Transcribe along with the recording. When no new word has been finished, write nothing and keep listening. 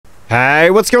Hey,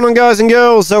 what's going on, guys and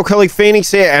girls? Alcoholic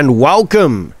Phoenix here, and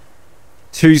welcome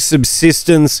to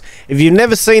Subsistence. If you've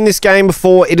never seen this game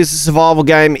before, it is a survival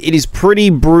game. It is pretty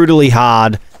brutally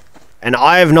hard, and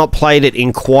I have not played it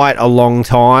in quite a long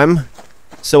time,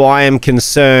 so I am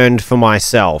concerned for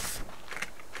myself.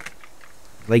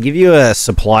 They give you a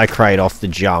supply crate off the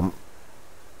jump,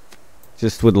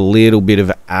 just with a little bit of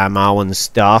ammo and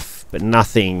stuff, but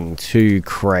nothing too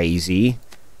crazy.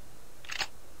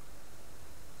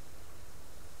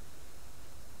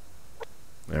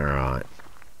 Alright.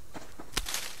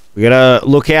 We gotta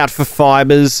look out for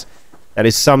fibers. That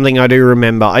is something I do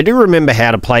remember. I do remember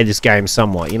how to play this game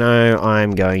somewhat. You know,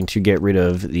 I'm going to get rid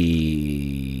of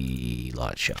the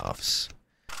light shafts.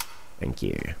 Thank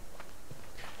you.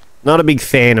 Not a big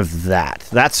fan of that.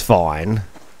 That's fine.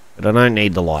 But I don't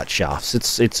need the light shafts.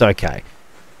 It's okay.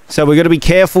 So we gotta be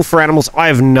careful for animals. I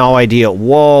have no idea.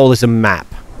 Whoa, there's a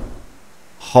map.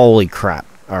 Holy crap.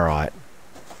 Alright.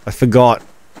 I forgot.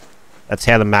 That's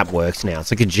how the map works now.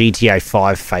 It's like a GTA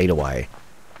 5 fadeaway.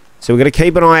 So we're going to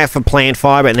keep an eye out for plant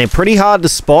fiber, and they're pretty hard to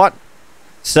spot.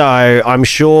 So I'm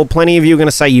sure plenty of you are going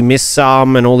to say you missed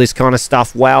some and all this kind of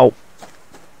stuff. Well,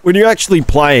 when you're actually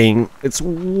playing, it's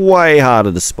way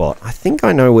harder to spot. I think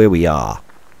I know where we are.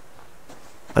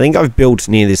 I think I've built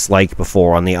near this lake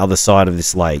before, on the other side of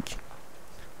this lake.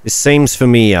 This seems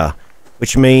familiar,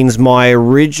 which means my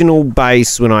original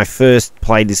base when I first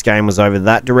played this game was over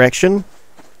that direction.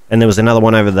 And there was another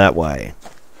one over that way.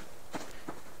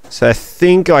 So I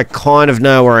think I kind of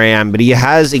know where I am. But he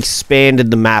has expanded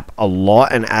the map a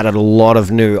lot and added a lot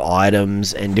of new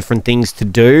items and different things to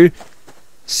do.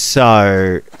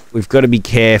 So we've got to be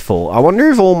careful. I wonder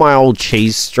if all my old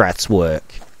cheese strats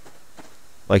work.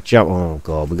 Like jump. Oh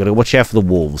god, we've got to watch out for the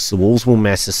wolves. The wolves will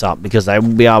mess us up because they will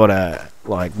be able to,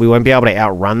 like, we won't be able to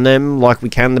outrun them like we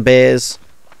can the bears.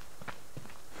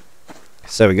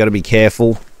 So we've got to be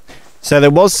careful. So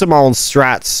there was some old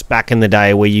strats back in the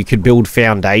day where you could build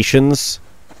foundations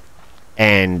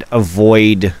and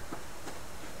avoid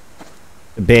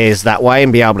the bears that way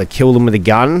and be able to kill them with a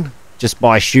gun just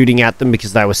by shooting at them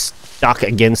because they were stuck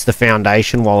against the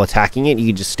foundation while attacking it. You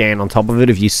could just stand on top of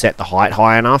it if you set the height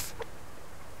high enough.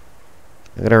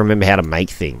 I've got to remember how to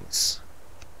make things.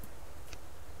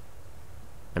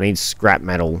 I need scrap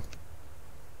metal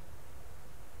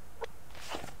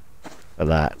for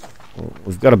that.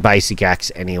 We've got a basic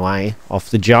axe anyway, off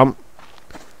the jump.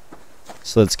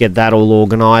 So let's get that all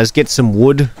organised. Get some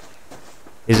wood.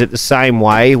 Is it the same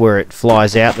way where it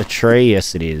flies out the tree?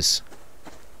 Yes, it is.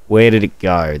 Where did it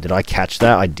go? Did I catch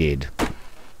that? I did.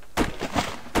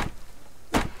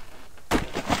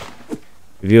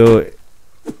 If you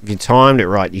timed it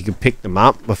right, you could pick them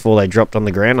up before they dropped on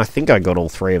the ground. I think I got all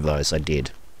three of those. I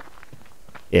did.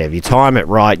 Yeah, if you time it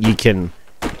right, you can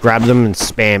grab them and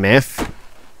spam F.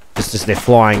 Just as they're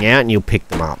flying out, and you'll pick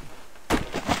them up.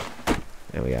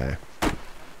 There we go.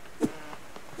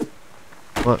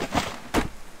 What?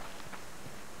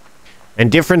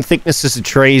 And different thicknesses of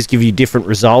trees give you different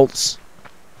results.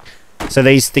 So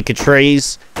these thicker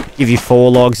trees give you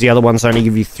 4 logs. The other ones only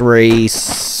give you 3.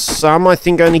 Some, I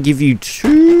think, only give you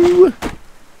 2.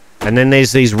 And then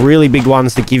there's these really big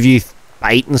ones that give you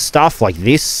 8 and stuff, like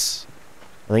this.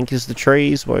 I think is the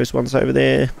trees. Those ones over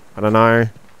there. I don't know.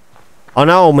 I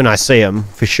know them when I see them,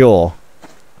 for sure.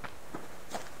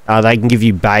 They can give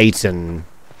you bait and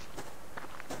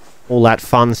all that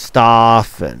fun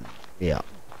stuff, and yeah.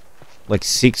 Like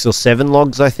 6 or 7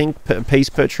 logs, I think, per piece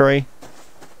per tree.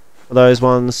 For those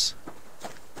ones.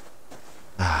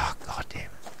 Ah, oh, god damn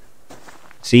it.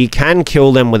 So you can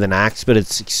kill them with an axe, but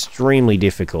it's extremely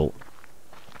difficult.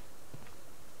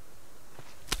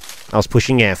 I was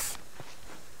pushing F.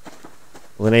 I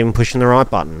wasn't even pushing the right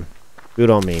button. Good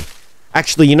on me.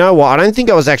 Actually, you know what? I don't think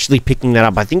I was actually picking that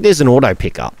up. I think there's an auto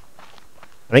pickup.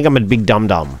 I think I'm a big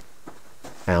dum-dum.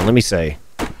 Hang on, let me see.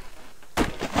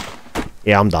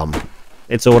 Yeah, I'm dumb.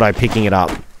 It's auto picking it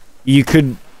up. You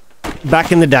could...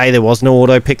 Back in the day, there was no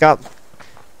auto pickup.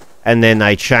 And then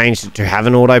they changed it to have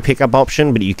an auto pickup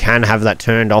option, but you can have that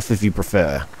turned off if you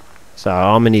prefer. So,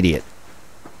 I'm an idiot.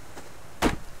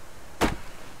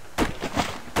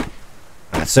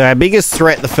 So our biggest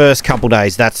threat the first couple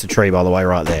days, that's the tree by the way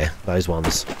right there, those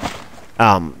ones.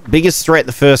 Biggest threat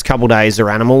the first couple days are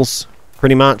animals,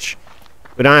 pretty much.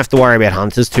 We don't have to worry about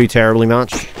hunters too terribly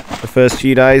much. The first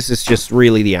few days, it's just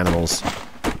really the animals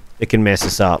that can mess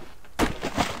us up.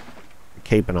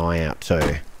 Keep an eye out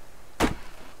too.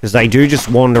 Because they do just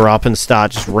wander up and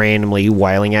start just randomly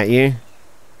wailing at you.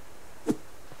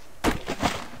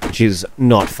 Which is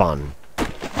not fun.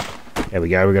 There we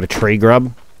go, we got a tree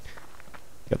grub.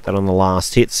 Got that on the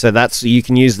last hit. So that's, you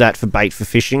can use that for bait for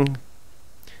fishing.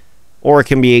 or it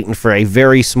can be eaten for a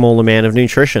very small amount of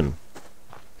nutrition.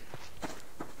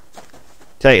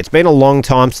 Tell you, it's been a long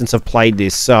time since I've played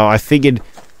this, so I figured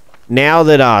now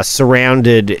that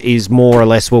Surrounded is more or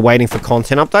less, we're waiting for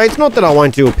content updates. Not that I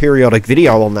won't do a periodic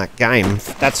video on that game,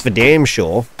 that's for damn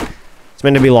sure. It's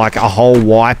meant to be like a whole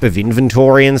wipe of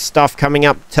inventory and stuff coming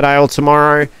up today or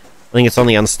tomorrow. I think it's on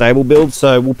the unstable build,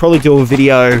 so we'll probably do a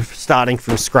video starting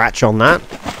from scratch on that.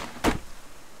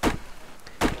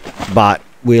 But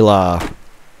we'll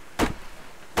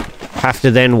have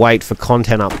to then wait for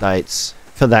content updates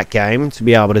for that game to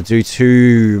be able to do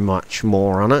too much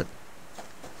more on it.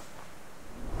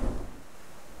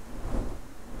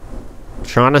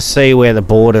 Trying to see where the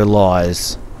border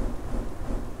lies.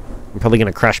 I'm probably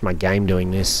going to crash my game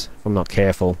doing this if I'm not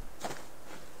careful.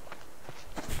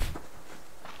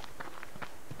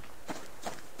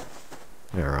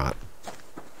 Alright.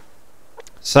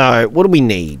 So, what do we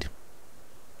need?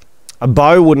 A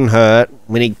bow wouldn't hurt.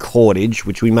 We need cordage,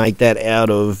 which we make that out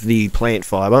of the plant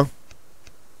fiber,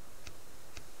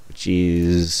 which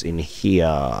is in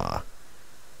here.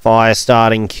 Fire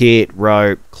starting kit,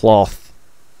 rope, cloth.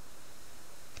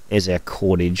 There's our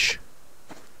cordage.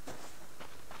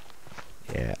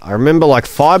 Yeah, I remember like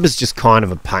fiber's just kind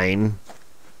of a pain.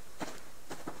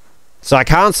 So I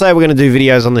can't say we're going to do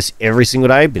videos on this every single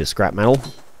day, bit of scrap metal.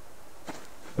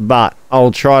 But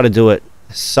I'll try to do it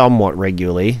somewhat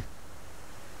regularly.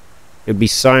 It'd be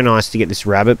so nice to get this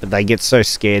rabbit, but they get so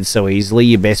scared so easily.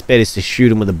 Your best bet is to shoot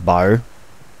them with a bow.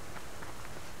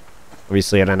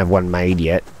 Obviously, I don't have one made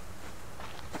yet,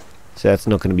 so that's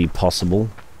not going to be possible.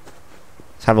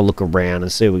 Let's have a look around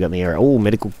and see what we got in the area. Oh,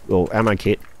 medical, or ammo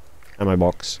kit, ammo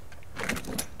box.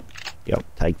 Yep,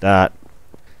 take that.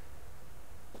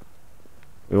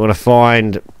 We want to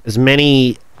find as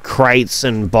many crates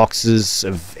and boxes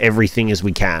of everything as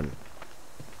we can.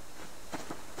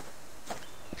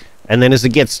 And then as it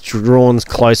gets drawn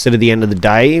closer to the end of the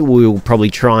day, we'll probably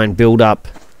try and build up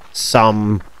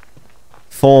some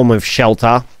form of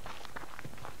shelter.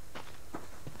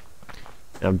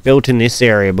 I've built in this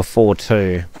area before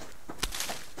too.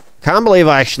 Can't believe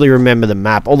I actually remember the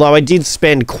map, although I did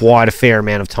spend quite a fair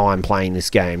amount of time playing this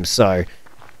game, so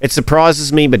it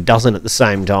surprises me but doesn't at the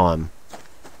same time.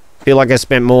 I feel like I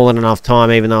spent more than enough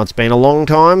time, even though it's been a long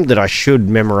time, that I should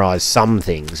memorize some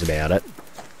things about it.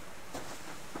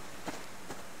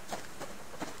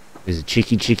 There's a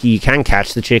chicky. You can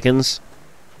catch the chickens.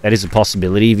 That is a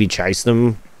possibility if you chase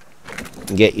them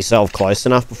and get yourself close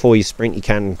enough before you sprint.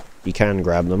 You can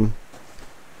grab them.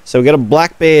 So we got a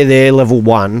black bear there, level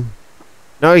 1.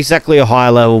 Not exactly a high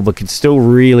level, but could still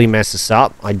really mess us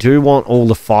up. I do want all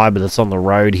the fiber that's on the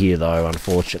road here, though.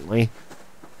 Unfortunately,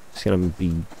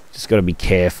 just got to be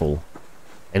careful.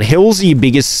 And hills are your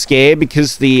biggest scare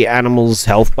because the animal's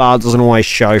health bar doesn't always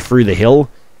show through the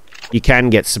hill. You can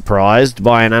get surprised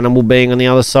by an animal being on the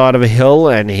other side of a hill,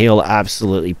 and he'll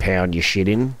absolutely pound your shit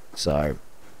in. So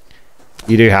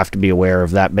you do have to be aware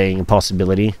of that being a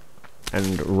possibility.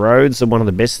 And roads are one of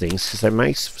the best things because they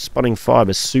make spotting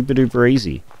fiber super duper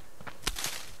easy.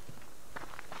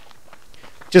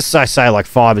 Just so I say, like,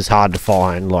 fiber's hard to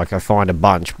find. Like, I find a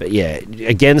bunch, but yeah,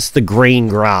 against the green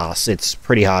grass, it's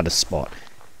pretty hard to spot.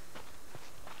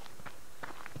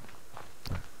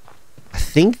 I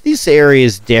think this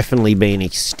area's definitely been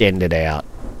extended out.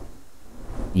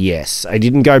 Yes, I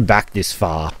didn't go back this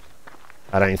far,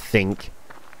 I don't think.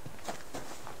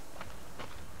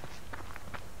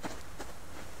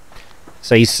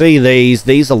 So you see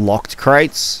these are locked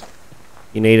crates.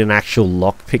 You need an actual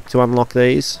lockpick to unlock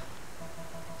these.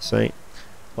 See?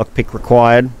 Lockpick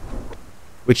required.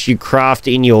 Which you craft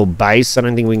in your base. I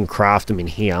don't think we can craft them in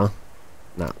here.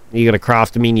 No, you gotta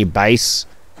craft them in your base.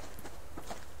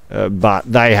 But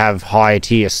they have higher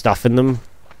tier stuff in them.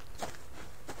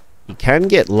 You can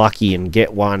get lucky and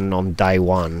get one on day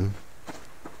 1.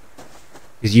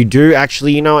 Because you do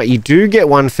actually, you know what? You do get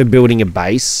one for building a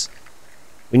base.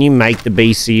 When you make the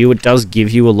BCU, it does give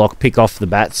you a lockpick off the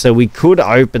bat. So we could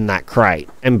open that crate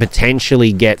and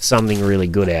potentially get something really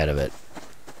good out of it.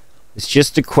 It's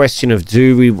just a question of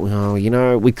do we... Well, you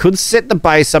know, we could set the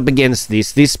base up against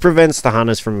this. This prevents the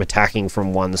hunters from attacking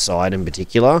from one side in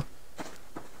particular.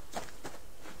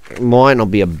 It might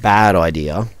not be a bad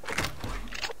idea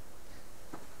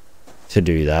to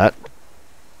do that.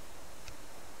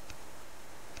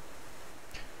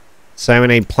 So we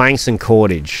need planks and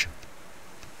cordage.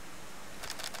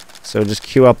 So we'll just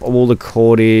queue up all the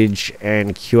cordage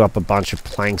and queue up a bunch of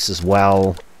planks as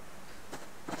well.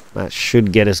 That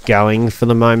should get us going for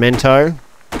the memento.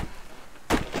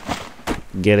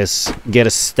 Get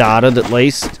us started at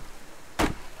least.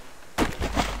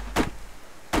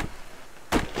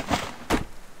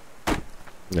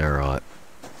 Alright.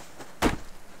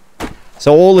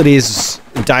 So all it is,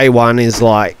 day one, is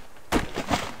like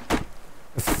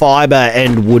fiber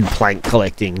and wood plank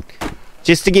collecting.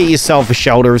 Just to get yourself a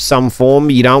shelter of some form.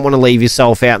 You don't want to leave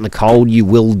yourself out in the cold. You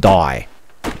will die.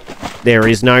 There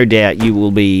is no doubt you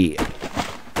will be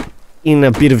in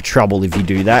a bit of trouble if you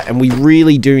do that. And we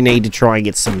really do need to try and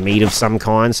get some meat of some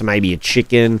kind. So maybe a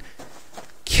chicken.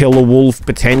 Kill a wolf,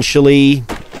 potentially.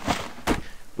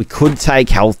 We could take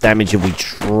health damage if we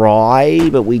try,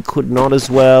 but we could not as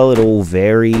well. It all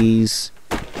varies.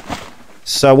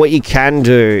 So what you can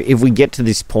do, if we get to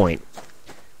this point,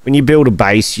 when you build a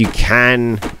base, you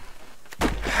can,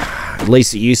 at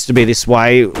least it used to be this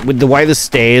way, with the way the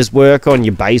stairs work on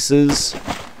your bases,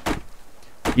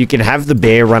 you can have the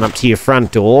bear run up to your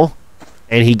front door,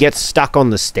 and he gets stuck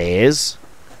on the stairs,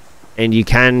 and you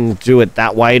can do it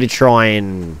that way to try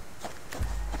and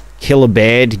kill a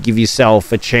bear to give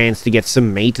yourself a chance to get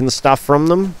some meat and stuff from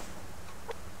them.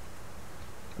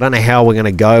 I don't know how we're going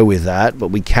to go with that, but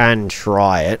we can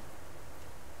try it.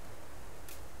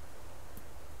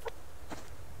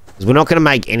 Because we're not going to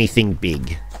make anything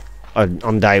big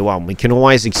on day one. We can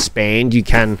always expand. You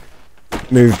can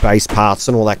move base parts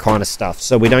and all that kind of stuff.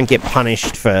 So we don't get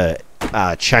punished for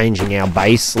changing our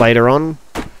base later on.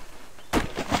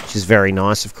 Which is very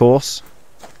nice, of course.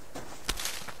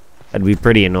 I'd be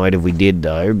pretty annoyed if we did,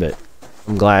 though, but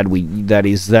I'm glad that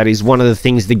is one of the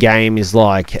things the game is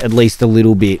like, at least a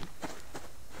little bit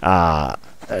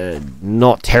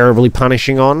not terribly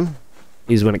punishing on,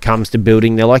 is when it comes to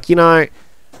building. They're like, you know,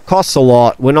 costs a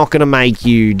lot. We're not going to make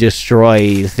you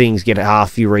destroy things, get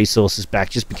half your resources back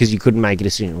just because you couldn't make a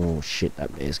decision. Oh shit,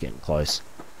 that bear's getting close.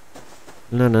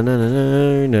 No, no, no,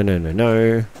 no, no, no, no,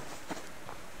 no.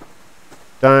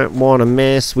 Don't want to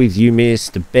mess with you,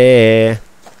 Mr. Bear.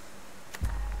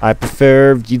 I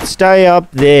prefer you'd stay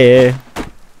up there.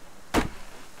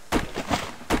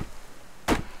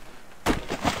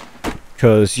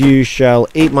 Cause you shall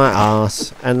eat my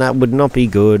ass, and that would not be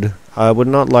good. I would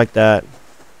not like that.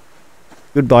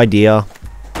 Goodbye, dear.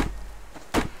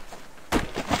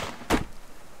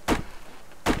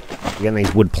 We're getting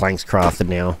these wood planks crafted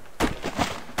now.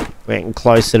 We're getting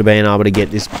closer to being able to get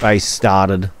this base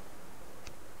started.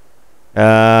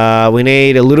 We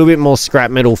need a little bit more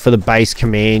scrap metal for the base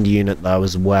command unit, though,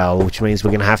 as well, which means we're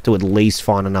going to have to at least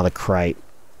find another crate.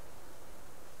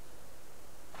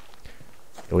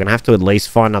 We're going to have to at least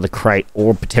find another crate,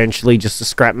 or potentially just a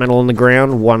scrap metal on the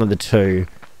ground. One of the two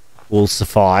will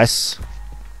suffice.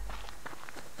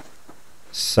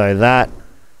 So that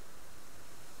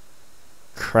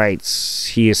crate's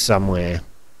here somewhere.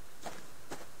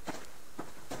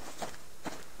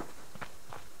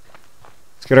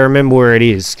 Got to remember where it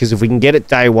is, because if we can get it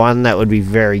day one, that would be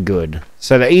very good.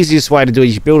 So the easiest way to do it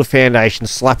is you build a foundation,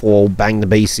 slap a wall, bang the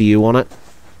BCU on it,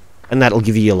 and that'll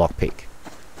give you your lockpick.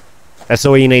 That's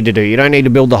all you need to do. You don't need to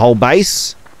build the whole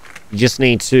base. You just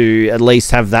need to at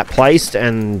least have that placed,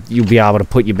 and you'll be able to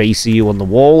put your BCU on the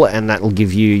wall, and that'll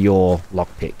give you your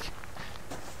lockpick.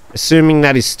 Assuming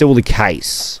that is still the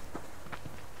case.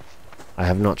 I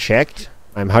have not checked.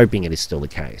 I'm hoping it is still the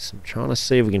case. I'm trying to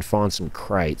see if we can find some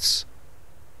crates.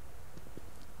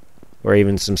 Or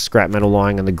even some scrap metal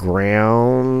lying on the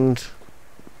ground.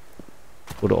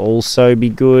 Would also be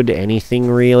good. Anything,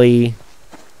 really.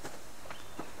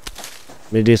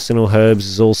 Medicinal herbs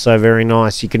is also very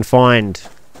nice. You can find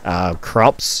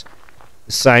crops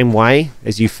the same way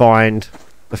as you find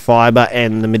the fiber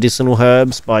and the medicinal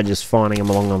herbs, by just finding them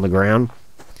along on the ground.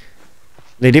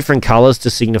 They're different colours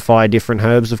to signify different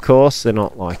herbs, of course. They're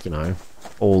not like, you know,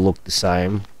 all look the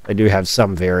same. They do have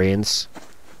some variance.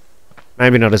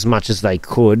 Maybe not as much as they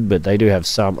could, but they do have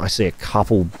some. I see a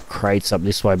couple crates up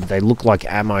this way, but they look like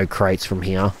ammo crates from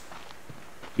here.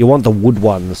 You want the wood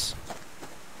ones.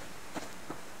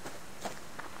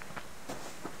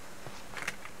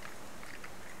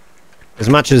 As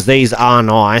much as these are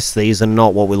nice, these are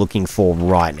not what we're looking for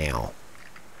right now.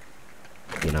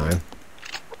 You know.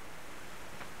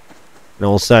 And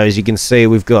also, as you can see,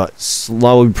 we've got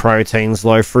low proteins,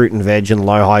 low fruit and veg, and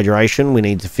low hydration. We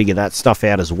need to figure that stuff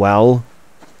out as well.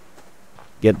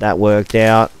 Get that worked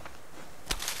out.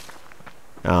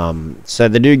 So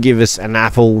they do give us an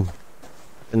apple,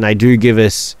 and they do give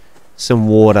us some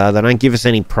water. They don't give us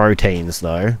any proteins,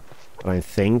 though. I don't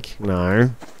think.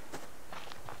 No.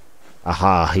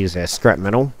 Aha, here's our scrap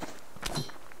metal.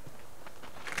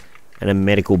 And a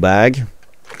medical bag.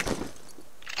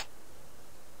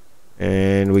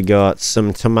 And we got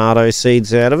some tomato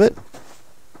seeds out of it.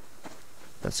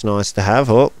 That's nice to have.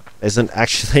 Oh, isn't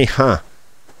actually,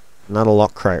 another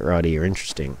lock crate right here.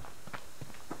 Interesting.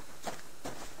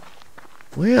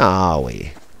 Where are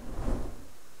we?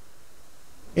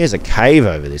 There's a cave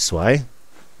over this way.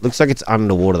 Looks like it's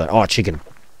underwater though. Oh, chicken.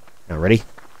 Now, ready?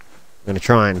 I'm going to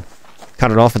try and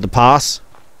cut it off at the pass.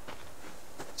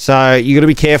 So, you got to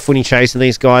be careful when you're chasing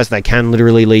these guys. They can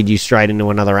literally lead you straight into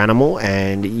another animal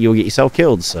and you'll get yourself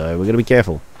killed. So, we're going to be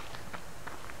careful.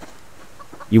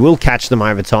 You will catch them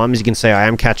over time. As you can see, I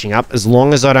am catching up. As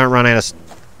long as I don't run out of...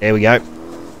 There we go.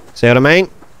 See what I mean?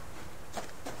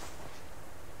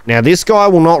 Now, this guy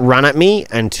will not run at me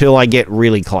until I get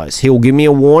really close. He'll give me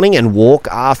a warning and walk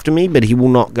after me, but he will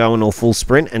not go into a full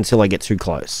sprint until I get too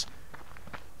close.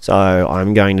 So,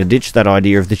 I'm going to ditch that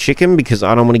idea of the chicken because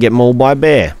I don't want to get mauled by a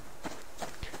bear.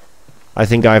 I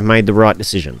think I've made the right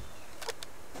decision.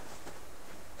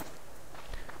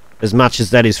 As much as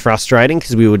that is frustrating,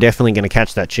 because we were definitely going to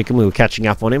catch that chicken. We were catching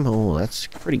up on him. Oh, that's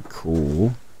pretty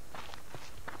cool.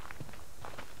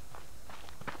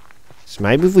 So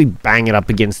maybe if we bang it up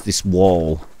against this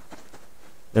wall,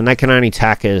 then they can only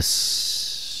attack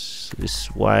us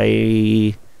this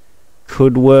way.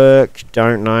 Could work.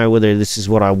 Don't know whether this is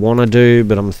what I want to do,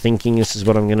 but I'm thinking this is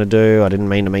what I'm going to do. I didn't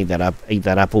mean to eat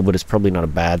that apple, but it's probably not a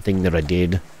bad thing that I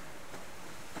did.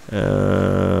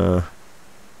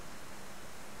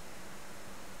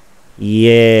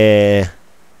 Yeah.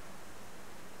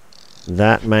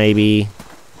 That maybe.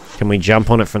 Can we jump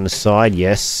on it from the side?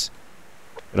 Yes.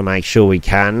 Gotta make sure we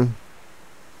can.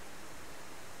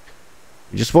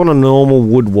 We just want a normal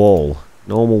wood wall.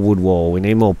 Normal wood wall. We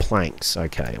need more planks.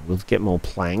 Okay, we'll get more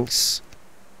planks.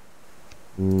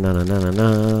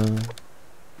 No.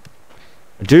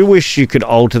 I do wish you could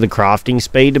alter the crafting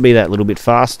speed to be that little bit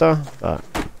faster, but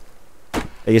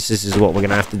I guess this is what we're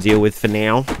gonna have to deal with for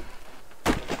now.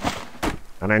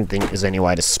 I don't think there's any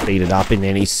way to speed it up in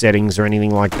any settings or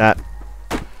anything like that.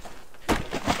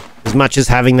 As much as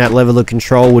having that level of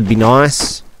control would be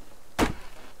nice,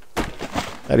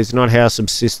 that is not how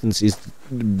Subsistence is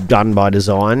done by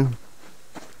design.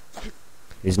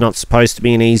 It's not supposed to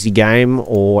be an easy game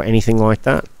or anything like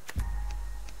that.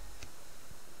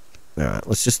 Alright,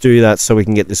 let's just do that so we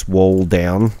can get this wall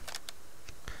down.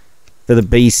 For the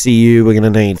BCU, we're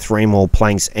going to need 3 more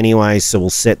planks anyway, so we'll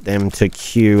set them to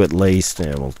queue at least.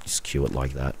 Yeah, we'll just queue it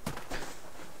like that.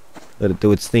 Let it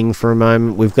do its thing for a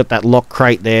moment. We've got that lock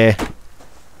crate there.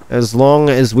 As long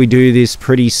as we do this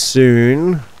pretty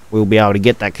soon, we'll be able to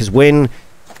get that. Because when,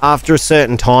 after a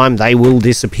certain time, they will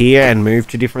disappear and move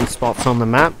to different spots on the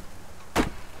map.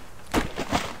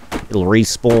 It'll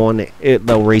respawn.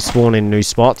 They'll respawn in new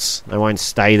spots. They won't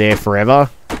stay there forever.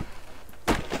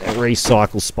 They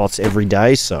recycle spots every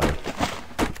day, so...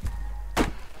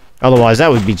 Otherwise, that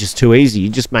would be just too easy. You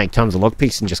just make tons of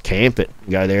lockpicks and just camp it.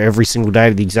 Go there every single day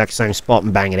to the exact same spot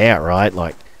and bang it out, right?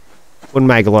 Like, wouldn't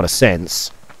make a lot of sense.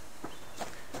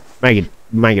 Make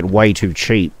it way too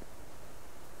cheap.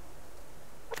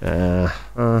 And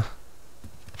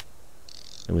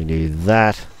we do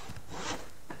that.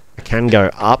 I can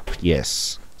go up,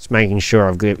 yes. Just making sure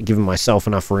I've given myself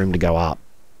enough room to go up.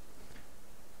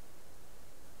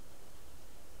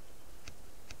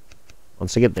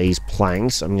 Once I get these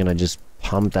planks, I'm going to just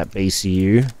pump that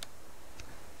BCU.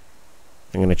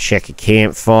 I'm going to check a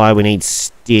campfire. We need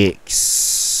sticks.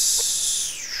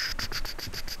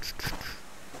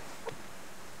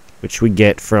 Which we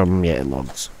get from, yeah,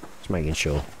 logs. Just making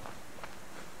sure.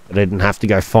 But I didn't have to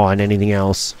go find anything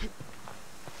else.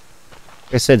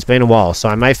 Like I said, it's been a while, so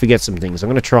I may forget some things. I'm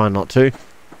going to try not to.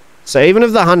 So even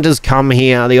if the hunters come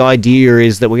here, the idea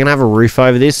is that we're going to have a roof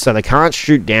over this, so they can't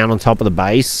shoot down on top of the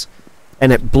base.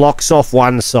 And it blocks off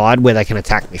one side where they can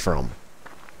attack me from.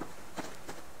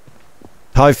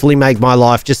 Hopefully make my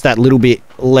life just that little bit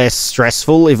less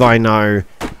stressful if I know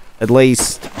at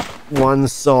least one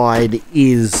side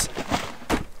is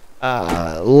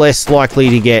less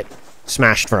likely to get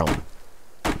smashed from.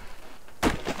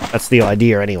 That's the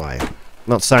idea anyway.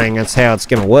 Not saying that's how it's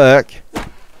going to work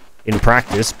in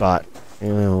practice, but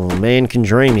man can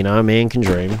dream, you know, man can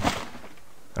dream.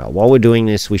 While we're doing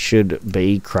this, we should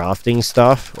be crafting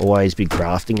stuff. Always be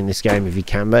crafting in this game if you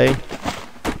can be.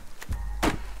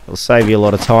 It'll save you a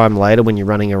lot of time later when you're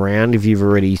running around if you've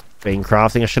already been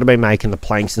crafting. I should have been making the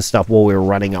planks and stuff while we were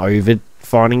running over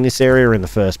finding this area in the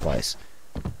first place.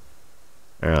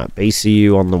 Alright,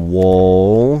 BCU on the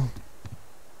wall.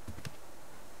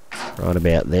 Right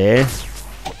about there.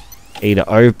 E to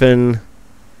open.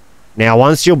 Now,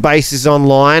 once your base is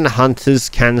online, hunters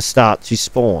can start to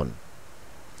spawn.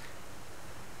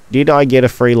 Did I get a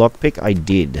free lockpick? I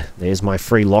did. There's my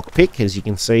free lockpick, as you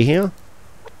can see here.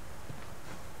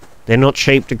 They're not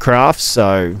cheap to craft,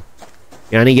 so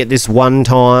you only get this one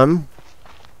time.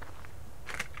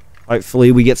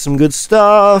 Hopefully we get some good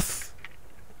stuff.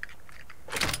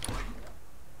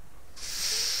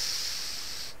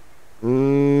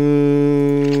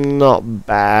 not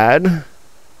bad.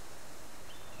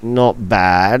 Not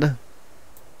bad.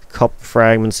 Copper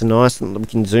fragments are nice. We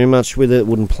can do much with it.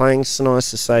 Wooden planks are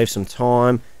nice to save some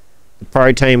time. The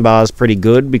protein bar is pretty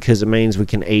good because it means we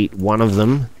can eat one of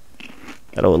them.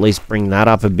 That'll at least bring that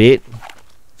up a bit.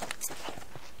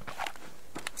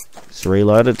 It's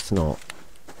reloaded. It's not.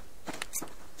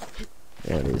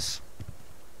 There it is.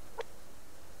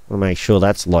 Want to make sure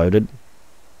that's loaded.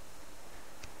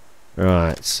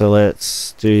 Right, so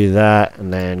let's do that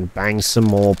and then bang some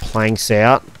more planks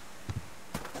out.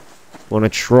 Want to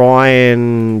try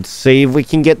and see if we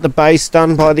can get the base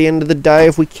done by the end of the day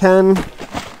if we can.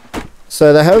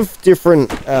 So they have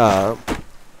different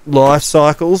life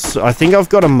cycles. I think I've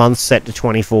got a month set to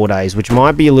 24 days, which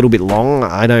might be a little bit long.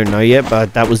 I don't know yet,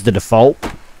 but that was the default.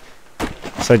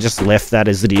 So I just left that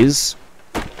as it is.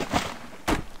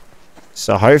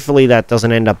 So hopefully that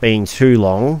doesn't end up being too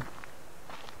long.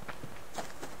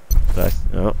 But,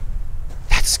 oh,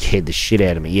 that scared the shit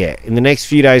out of me. Yeah, in the next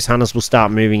few days, hunters will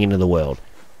start moving into the world.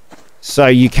 So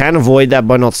you can avoid that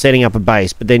by not setting up a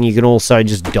base, but then you can also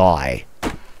just die.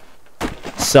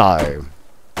 So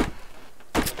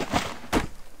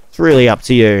it's really up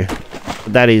to you.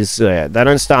 But that is, they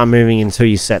don't start moving until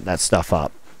you set that stuff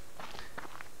up.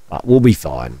 But we'll be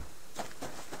fine.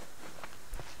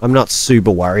 I'm not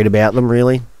super worried about them,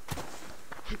 really.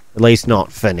 At least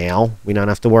not for now. We don't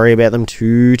have to worry about them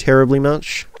too terribly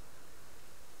much.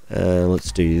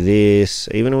 Let's do this.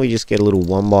 Even if we just get a little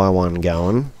 1x1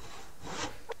 going,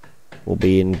 we'll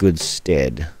be in good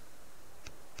stead.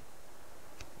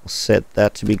 We'll set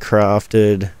that to be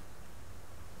crafted.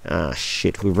 Ah,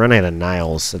 shit. We've run out of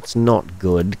nails. That's not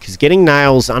good. Because getting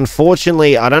nails,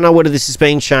 unfortunately, I don't know whether this has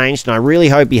been changed, and I really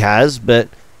hope he has, but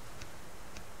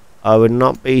I would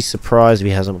not be surprised if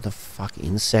he hasn't. What the fuck?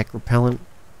 Insect repellent?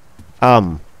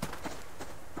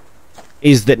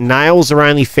 Is that nails are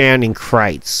only found in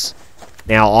crates.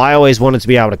 Now, I always wanted to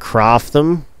be able to craft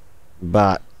them,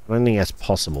 but I don't think that's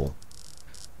possible.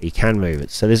 You can move it.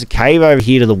 So there's a cave over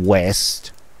here to the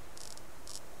west.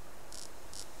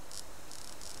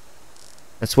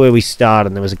 That's where we started,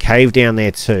 and there was a cave down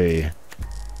there too.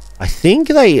 I think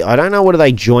I don't know whether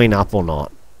they join up or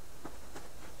not.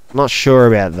 I'm not sure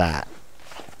about that.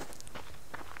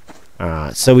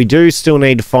 Alright, so we do still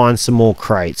need to find some more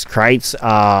crates. Crates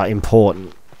are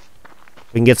important.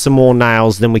 If we can get some more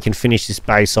nails, then we can finish this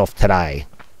base off today.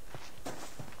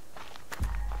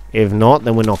 If not,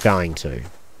 then we're not going to.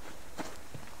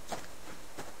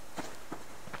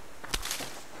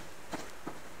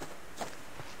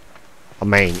 I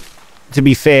mean, to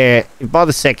be fair, if by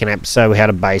the second episode we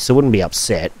had a base, I wouldn't be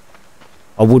upset.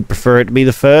 I would prefer it to be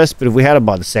the first, but if we had it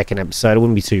by the second episode, it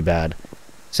wouldn't be too bad.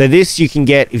 So this you can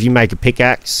get if you make a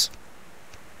pickaxe.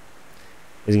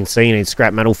 As you can see, you need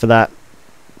scrap metal for that.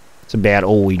 That's about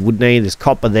all we would need. There's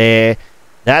copper there.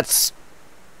 That's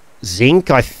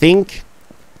zinc, I think.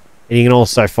 And you can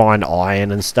also find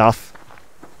iron and stuff.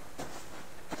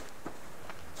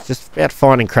 It's just about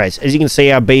finding crates. As you can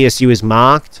see, our BSU is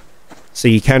marked. So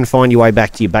you can find your way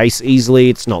back to your base easily.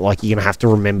 It's not like you're going to have to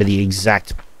remember the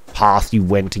exact path you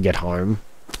went to get home.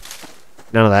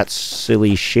 None of that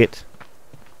silly shit.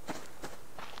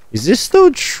 Is this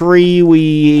the tree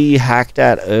we hacked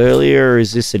at earlier, or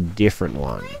is this a different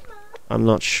one? I'm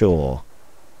not sure.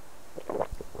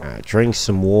 Alright, drink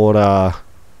some water.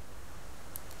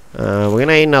 We're going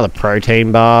to eat another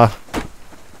protein bar.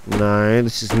 No,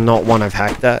 this is not one I've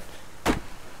hacked at.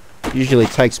 Usually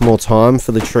it takes more time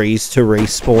for the trees to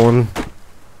respawn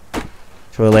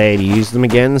to allow you to use them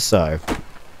again, so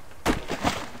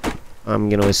I'm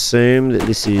going to assume that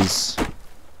this is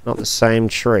not the same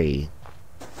tree.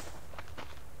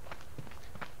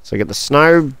 So I get the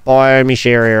snow biomish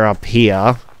area up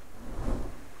here.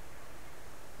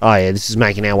 Oh yeah, this is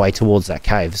making our way towards that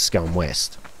cave. This is going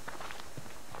west.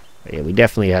 But yeah, we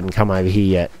definitely hadn't come over here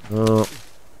yet. Oh.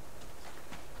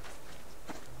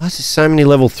 Why is there so many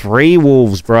level 3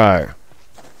 wolves, bro?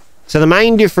 So the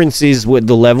main difference is with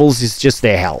the levels is just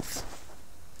their health.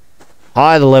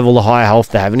 Higher the level, the higher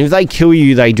health they have. And if they kill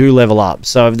you, they do level up.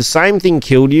 So if the same thing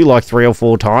killed you like 3 or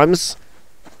 4 times,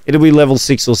 it'll be level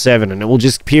 6 or 7. And it will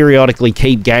just periodically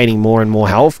keep gaining more and more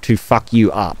health to fuck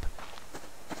you up.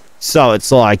 So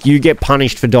it's like you get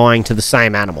punished for dying to the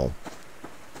same animal.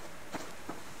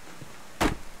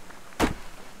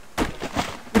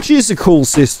 Which is a cool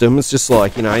system. It's just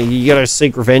like, you know, you gotta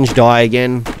seek revenge, die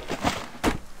again.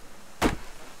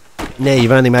 Now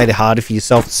you've only made it harder for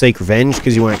yourself to seek revenge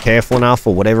because you weren't careful enough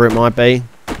or whatever it might be.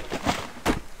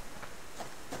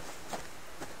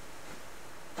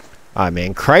 Alright,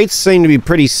 man. Crates seem to be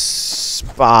pretty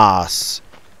sparse.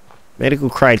 Medical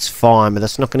crate's fine, but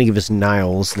that's not going to give us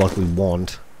nails like we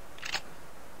want.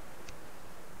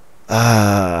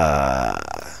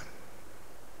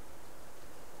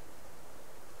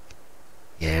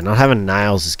 Yeah, not having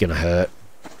nails is going to hurt.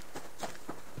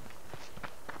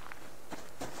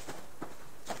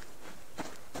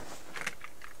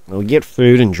 We get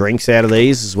food and drinks out of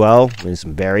these as well. And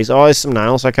some berries. Oh, there's some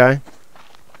nails. Okay.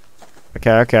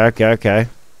 Okay.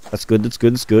 That's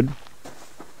good.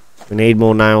 We need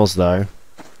more nails, though.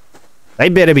 They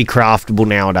better be craftable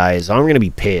nowadays. I'm going to be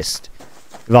pissed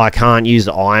if I can't use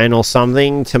iron or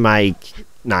something to make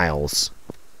nails.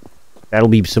 That'll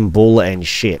be some bull and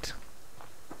shit.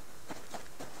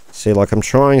 See, like, I'm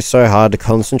trying so hard to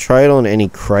concentrate on any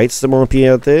crates that might be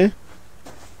out there.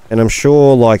 And I'm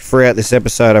sure, like, throughout this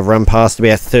episode, I've run past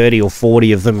about 30 or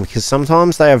 40 of them, because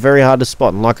sometimes they are very hard to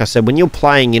spot. And like I said, when you're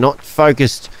playing, you're not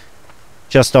focused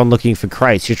just on looking for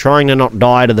crates. You're trying to not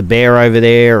die to the bear over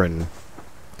there and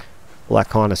all that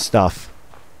kind of stuff.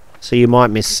 So you might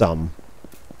miss some.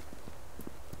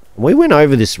 We went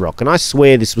over this rock, and I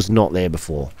swear this was not there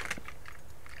before.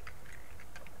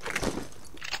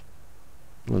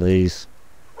 What are these?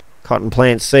 Cotton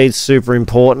plant seeds, super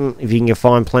important. If you can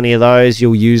find plenty of those,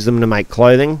 you'll use them to make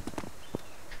clothing.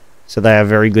 So they are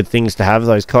very good things to have,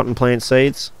 those cotton plant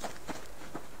seeds.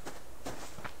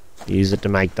 Use it to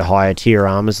make the higher tier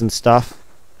armors and stuff.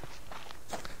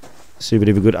 Super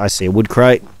duper good. I see a wood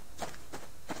crate.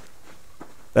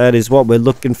 That is what we're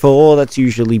looking for. That's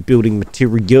usually building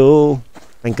material.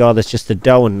 Thank God that's just a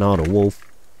doe and not a wolf.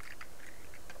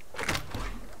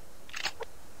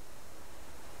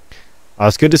 Oh,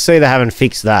 it's good to see they haven't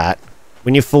fixed that.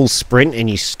 When you full sprint and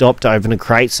you stop to open a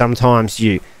crate, sometimes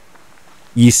you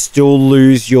still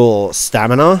lose your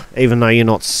stamina, even though you're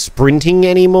not sprinting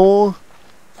anymore.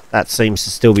 That seems to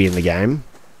still be in the game.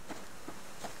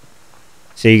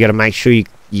 So you got to make sure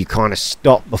you kind of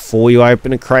stop before you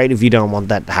open a crate if you don't want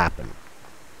that to happen.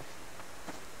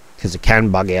 Because it can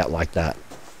bug out like that.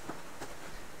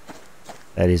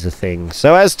 That is a thing.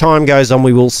 So as time goes on,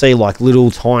 we will see like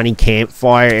little tiny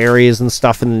campfire areas and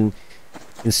stuff in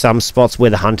some spots where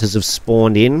the hunters have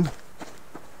spawned in.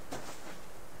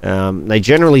 They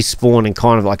generally spawn in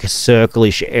kind of like a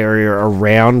circle-ish area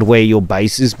around where your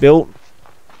base is built.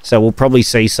 So we'll probably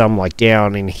see some like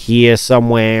down in here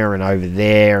somewhere and over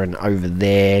there and over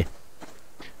there.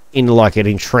 In like an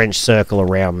entrenched circle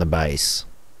around the base.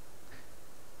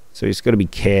 So you've got to be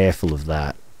careful of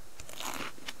that.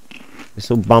 This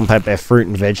will bump up our fruit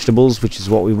and vegetables, which is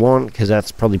what we want, because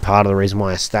that's probably part of the reason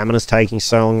why our stamina's taking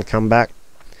so long to come back.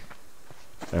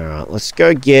 Alright, let's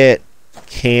go get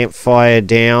campfire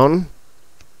down.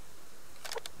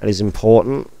 That is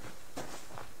important.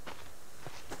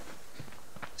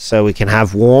 So we can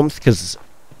have warmth, because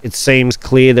it seems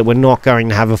clear that we're not going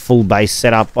to have a full base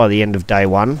set up by the end of day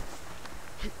one.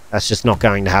 That's just not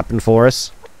going to happen for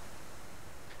us.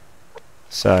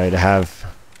 So to have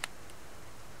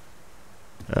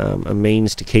a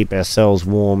means to keep ourselves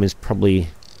warm is probably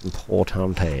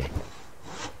important here.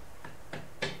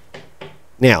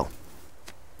 Now,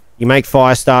 you make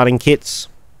fire starting kits,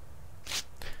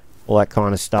 all that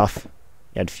kind of stuff.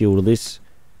 Add fuel to this.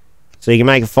 So you can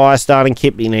make a fire starting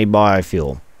kit, but you need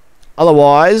biofuel.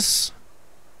 Otherwise,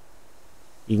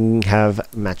 you can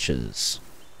have matches.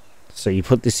 So you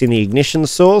put this in the ignition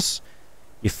source.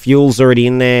 Your fuel's already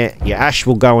in there. Your ash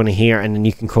will go in here, and then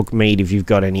you can cook meat if you've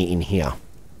got any in here.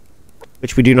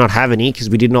 Which we do not have any, because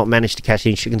we did not manage to catch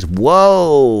any chickens.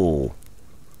 Whoa!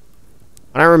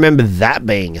 I don't remember that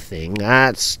being a thing.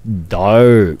 That's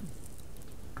dope.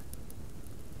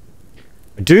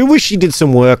 I do wish he did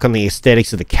some work on the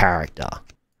aesthetics of the character.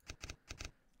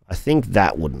 I think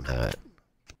that wouldn't hurt.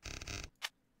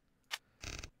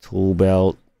 Tool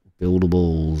belt,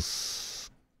 buildables.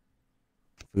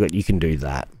 Forgot you can do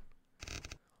that.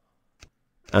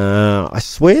 I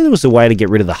swear there was a way to get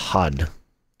rid of the HUD.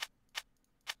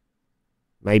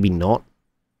 Maybe not.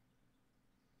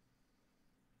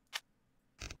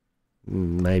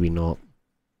 Maybe not.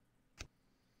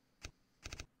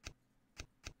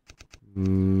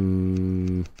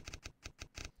 No,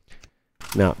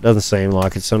 it doesn't seem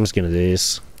like it, so I'm just going to do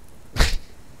this.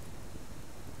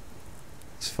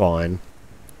 It's fine.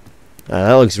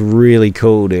 That looks really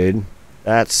cool, dude.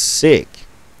 That's sick.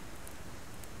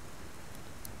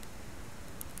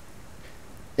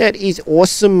 That is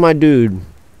awesome, my dude.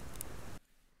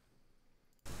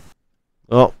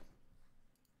 Oh.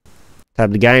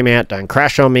 Tab the game out. Don't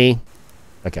crash on me.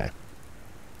 Okay.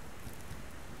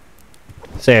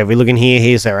 So if we look in here,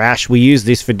 here's our ash. We use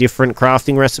this for different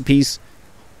crafting recipes.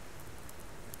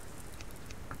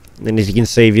 And then as you can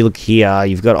see, if you look here,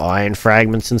 you've got iron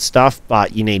fragments and stuff,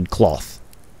 but you need cloth.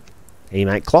 How do you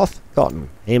make cloth? Cotton.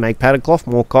 How do you make padded cloth?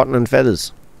 More cotton and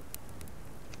feathers.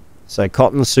 So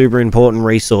cotton's super important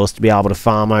resource to be able to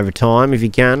farm over time if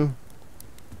you can.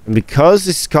 And because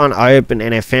this is kind of open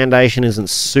and our foundation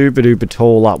isn't super duper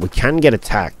tall up, we can get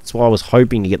attacked. That's why I was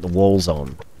hoping to get the walls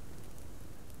on.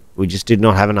 We just did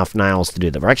not have enough nails to do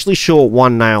that. We're actually short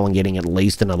one nail and getting at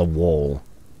least another wall.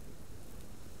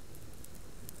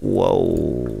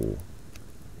 Whoa.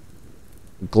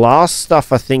 Glass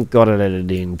stuff I think got it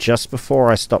edited in just before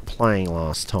I stopped playing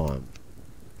last time.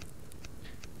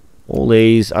 All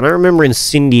these, I don't remember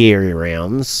incendiary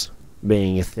rounds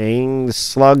being a thing. The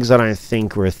slugs I don't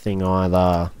think were a thing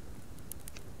either.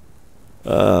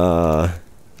 That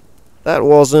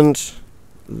wasn't.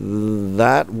 It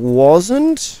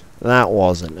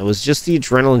was just the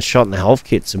adrenaline shot and the health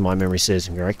kits, if my memory serves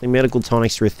me correctly. Medical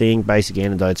tonics were a thing. Basic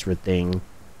antidotes were a thing.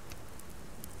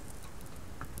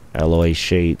 Alloy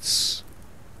sheets.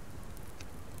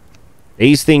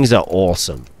 These things are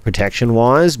awesome,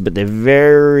 protection-wise, but they're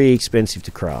very expensive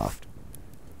to craft.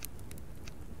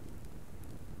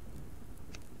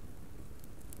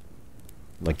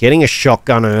 Like, getting a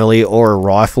shotgun early or a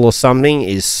rifle or something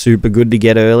is super good to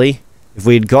get early. If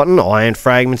we had gotten iron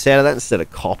fragments out of that instead of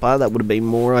copper, that would have been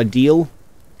more ideal.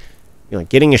 You know,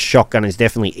 getting a shotgun is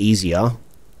definitely easier.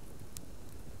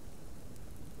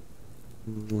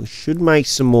 We should make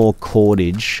some more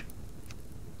cordage.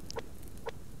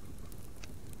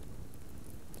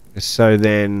 So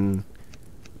then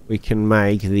we can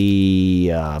make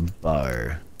the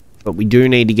bow. But we do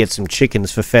need to get some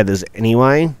chickens for feathers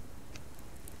anyway.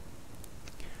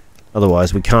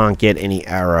 Otherwise we can't get any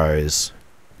arrows.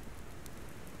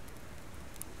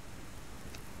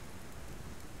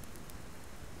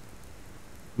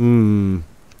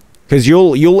 Because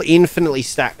you'll infinitely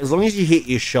stack. As long as you hit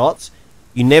your shots,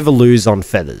 you never lose on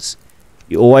feathers.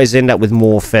 You always end up with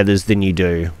more feathers than you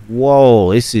do.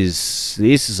 Whoa, this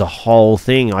is a whole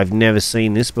thing. I've never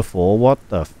seen this before. What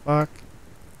the fuck?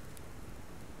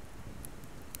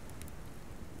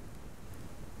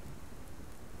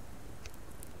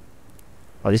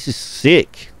 Oh, this is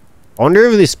sick. I wonder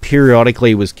if this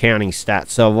periodically was counting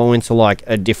stats. So if I went to like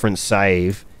a different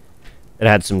save that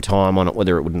had some time on it,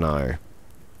 whether it would know.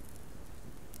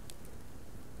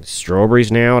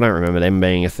 Strawberries now, I don't remember them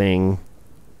being a thing.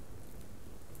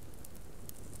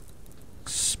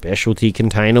 Specialty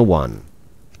container 1.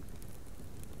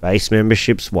 Base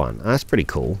memberships 1. That's pretty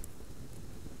cool.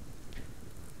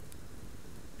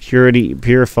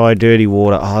 Purified dirty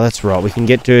water. Oh, that's right. We can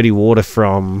get dirty water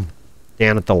from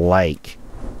down at the lake.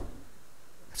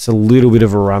 It's a little bit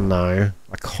of a run though.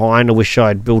 I kind of wish I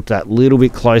had built that little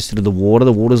bit closer to the water.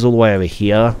 The water's all the way over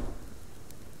here.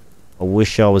 I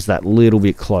wish I was that little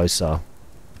bit closer.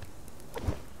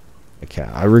 Okay,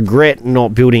 I regret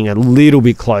not building a little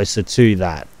bit closer to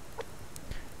that.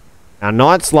 Now,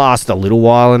 nights last a little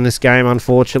while in this game,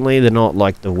 unfortunately. They're not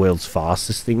like the world's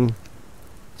fastest thing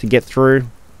to get through.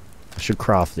 I should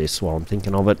craft this while I'm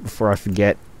thinking of it before I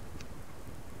forget.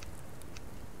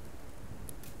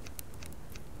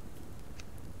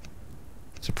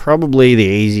 So probably the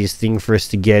easiest thing for us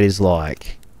to get is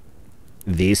like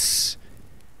this.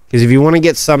 Because if you want to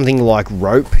get something like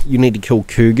rope, you need to kill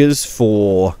cougars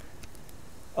for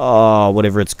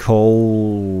whatever it's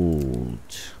called.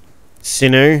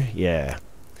 Sinew, yeah.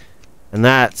 And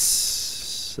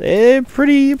they're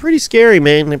pretty scary,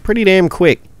 man. They're pretty damn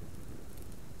quick.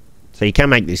 So you can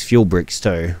make these fuel bricks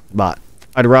too, but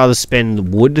I'd rather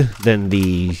spend wood than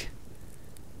the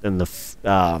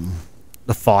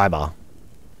fiber.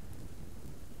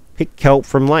 Pick kelp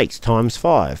from lakes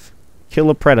 ×5. Kill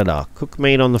a predator. Cook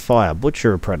meat on the fire.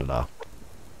 Butcher a predator.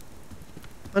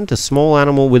 Hunt a small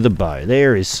animal with a bow.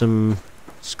 There is some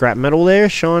scrap metal there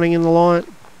shining in the light.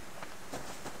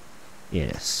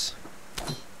 Yes.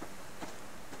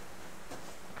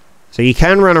 So you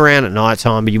can run around at night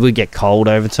time, but you would get cold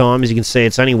over time. As you can see,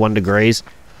 it's only 1 degrees.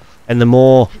 And the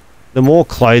more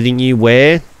clothing you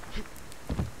wear,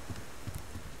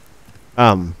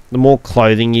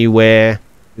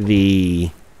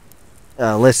 the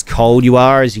less cold you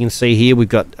are. As you can see here, we've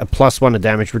got a +1 to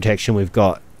damage protection. We've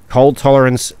got cold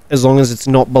tolerance. As long as it's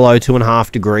not below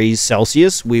 2.5 degrees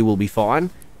Celsius, we will be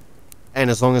fine. And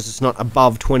as long as it's not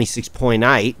above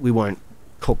 26.8, we won't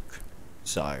cook.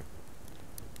 So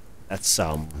that's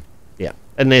yeah.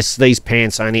 And these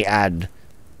pants only add,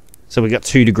 so we got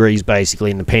 2 degrees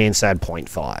basically, and the pants add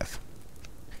 0.5.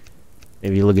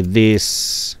 If you look at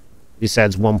this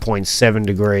adds 1.7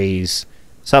 degrees.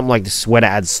 Something like the sweater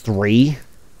adds 3.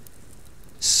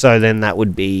 So then that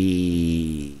would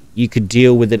be, you could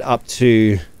deal with it up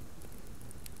to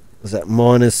Was that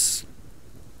minus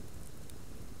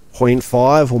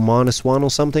 0.5 or minus 1 or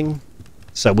something?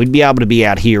 So we'd be able to be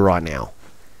out here right now.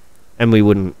 And we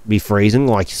wouldn't be freezing.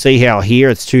 Like, see how here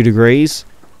it's 2 degrees?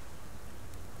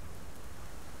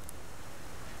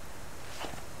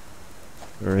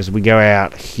 Whereas we go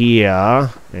out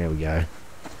here... There we go.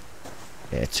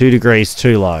 Yeah, 2 degrees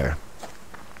too low.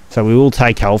 So we will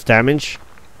take health damage.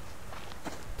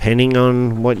 Depending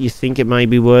on what you think it may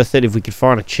be worth it. If we could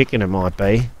find a chicken, it might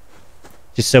be.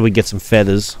 Just so we get some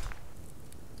feathers.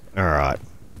 Alright.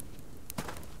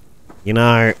 You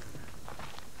know...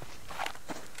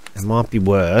 It might be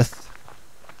worth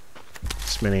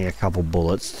spending a couple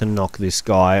bullets to knock this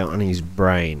guy on his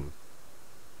brain.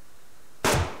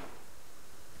 I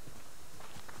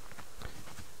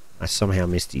somehow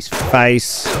missed his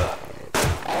face.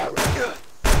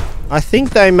 I think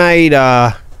they made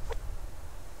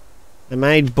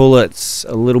bullets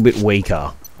a little bit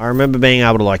weaker. I remember being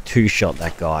able to like 2-shot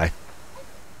that guy.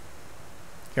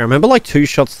 I remember like 2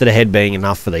 shots to the head being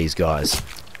enough for these guys.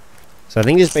 So I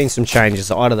think there's been some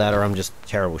changes. Either that or I'm just a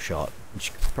terrible shot.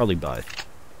 Which probably both.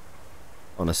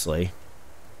 Honestly.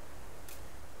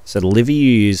 So the liver you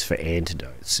use for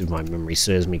antidotes, if my memory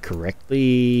serves me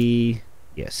correctly.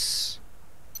 Yes.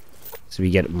 So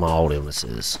we get mild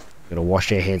illnesses. Gotta wash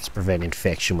our hands to prevent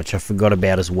infection, which I forgot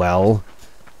about as well.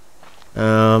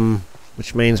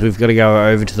 Which means we've got to go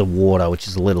over to the water, which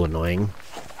is a little annoying.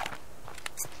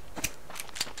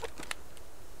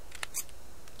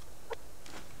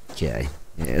 Okay.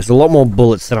 Yeah, there's a lot more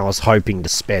bullets than I was hoping to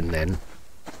spend then.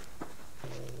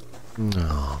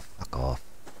 Oh, fuck off.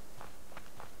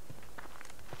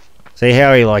 See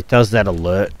how he like does that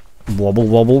alert wobble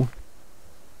wobble?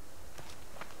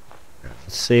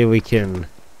 Let's see if we can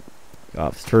go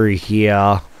up through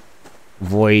here.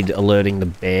 Avoid alerting the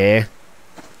bear.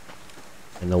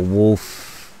 And the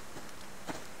wolf.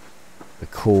 The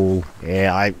cool.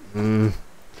 Yeah, I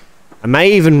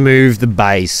may even move the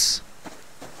base.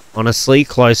 Honestly,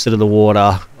 closer to the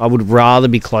water. I would rather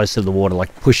be closer to the water.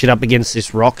 Like, push it up against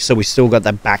this rock so we still got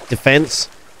that back defense.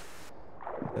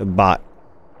 But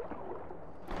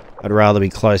I'd rather be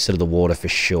closer to the water for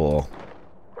sure.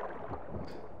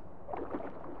 I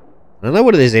don't know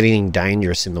whether there's anything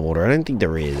dangerous in the water. I don't think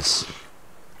there is.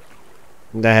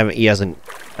 He hasn't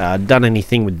done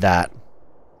anything with that.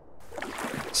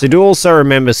 So do also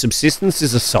remember, Subsistence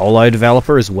is a solo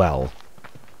developer as well.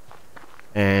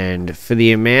 And for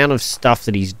the amount of stuff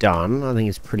that he's done, I think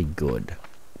it's pretty good.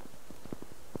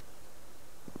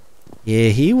 Yeah,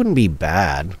 he wouldn't be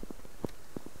bad.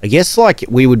 I guess, like,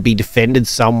 we would be defended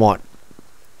somewhat.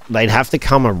 They'd have to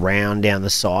come around down the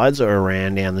sides or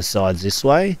around down the sides this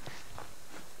way.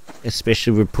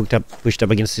 Especially if we're pushed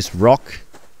up against this rock.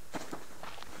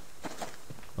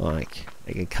 Like,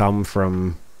 they could come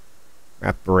from...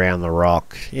 wrap around the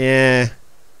rock. Yeah.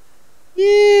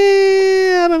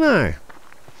 Yeah, I don't know.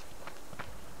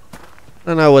 I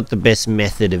don't know what the best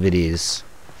method of it is.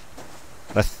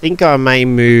 I think I may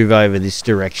move over this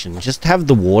direction. Just have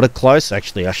the water close.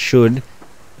 Actually, I should,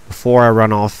 before I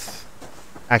run off,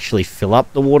 actually fill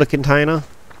up the water container.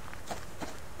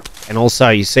 And also,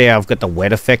 you see how I've got the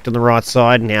wet effect on the right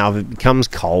side? Now, if it becomes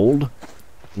cold,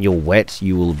 and you're wet,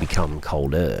 you will become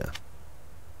colder.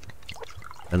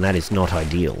 And that is not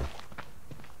ideal.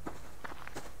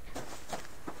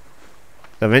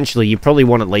 So eventually, you probably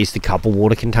want at least a couple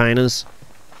water containers.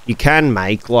 You can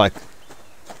make, like,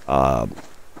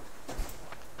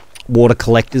 water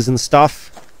collectors and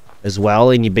stuff as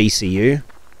well in your BCU.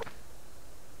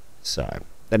 So,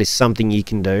 that is something you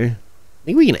can do. I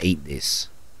think we can eat this.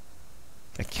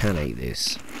 I can eat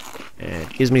this. Yeah, it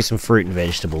gives me some fruit and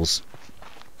vegetables.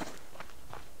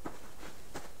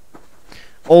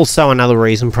 Also, another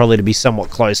reason probably to be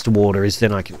somewhat close to water is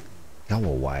then I can go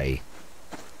away.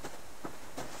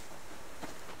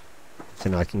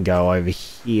 Then I can go over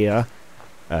here.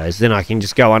 Then I can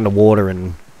just go underwater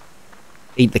and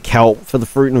eat the kelp for the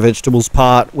fruit and vegetables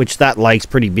part, which that lake's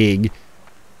pretty big.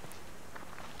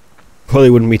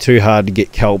 Probably wouldn't be too hard to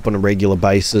get kelp on a regular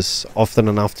basis, often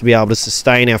enough to be able to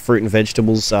sustain our fruit and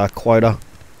vegetables quota.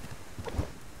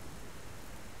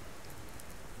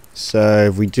 So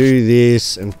if we do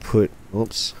this and put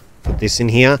this in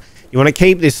here. You want to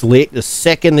keep this lit. The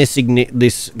second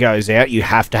this goes out, you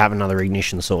have to have another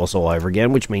ignition source all over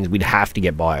again, which means we'd have to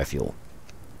get biofuel.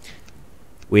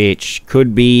 Which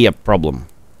could be a problem.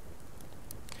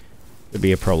 Could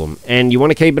be a problem. And you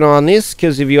want to keep an eye on this,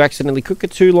 because if you accidentally cook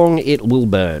it too long, it will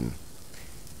burn.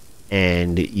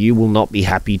 And you will not be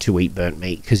happy to eat burnt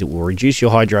meat, because it will reduce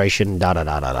your hydration,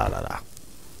 da-da-da-da-da-da-da.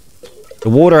 The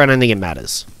water, I don't think it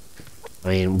matters. I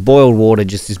mean, boiled water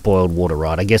just is boiled water,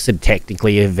 right? I guess it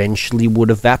technically eventually would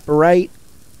evaporate,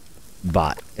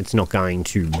 but it's not going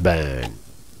to burn.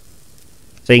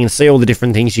 So you can see all the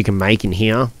different things you can make in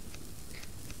here.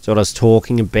 So what I was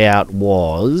talking about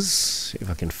was, if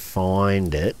I can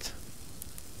find it.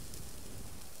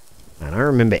 I don't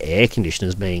remember air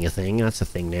conditioners being a thing. That's a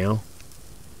thing now.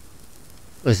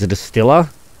 There's a distiller.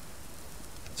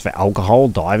 It's for alcohol.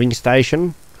 Diving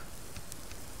station.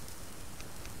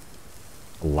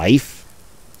 A lathe.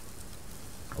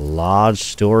 A large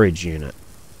storage unit.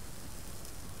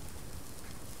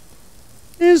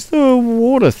 There's the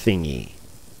water thingy.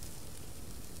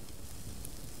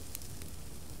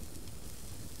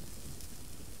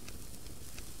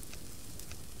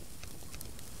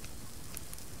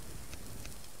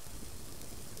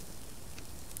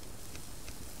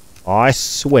 I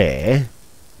swear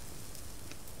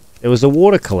there was a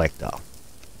water collector.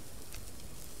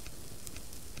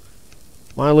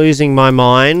 Am I losing my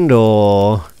mind,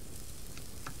 or...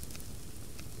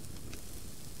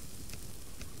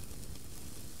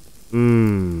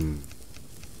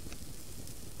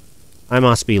 I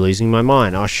must be losing my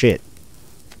mind. Oh, shit.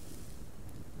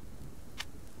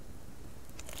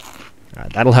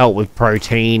 Alright, that'll help with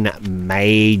protein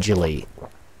majorly.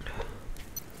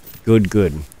 Good,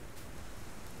 good.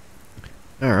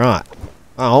 Alright.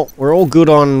 Well, we're all good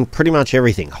on pretty much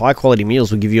everything. High quality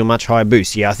meals will give you a much higher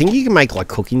boost. Yeah, I think you can make like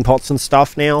cooking pots and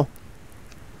stuff now.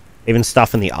 Even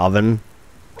stuff in the oven.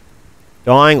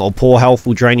 Dying or poor health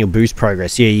will drain your boost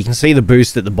progress. Yeah, you can see the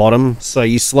boost at the bottom. So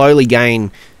you slowly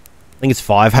gain, I think it's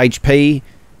 5 HP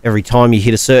every time you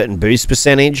hit a certain boost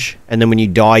percentage. And then when you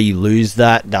die, you lose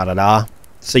that. Da-da-da.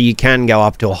 So you can go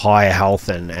up to a higher health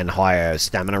and higher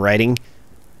stamina rating,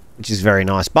 which is very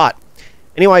nice. But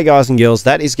anyway, guys and girls,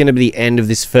 that is going to be the end of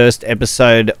this first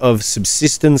episode of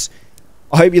Subsistence.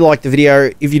 I hope you liked the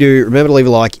video. If you do, remember to leave a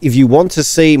like. If you want to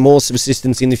see more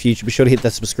Subsistence in the future, be sure to hit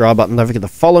that subscribe button. Don't forget to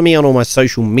follow me on all my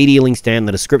social media links down in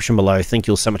the description below. Thank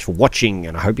you all so much for watching,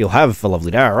 and I hope you'll have a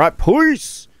lovely day. Alright,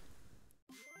 peace!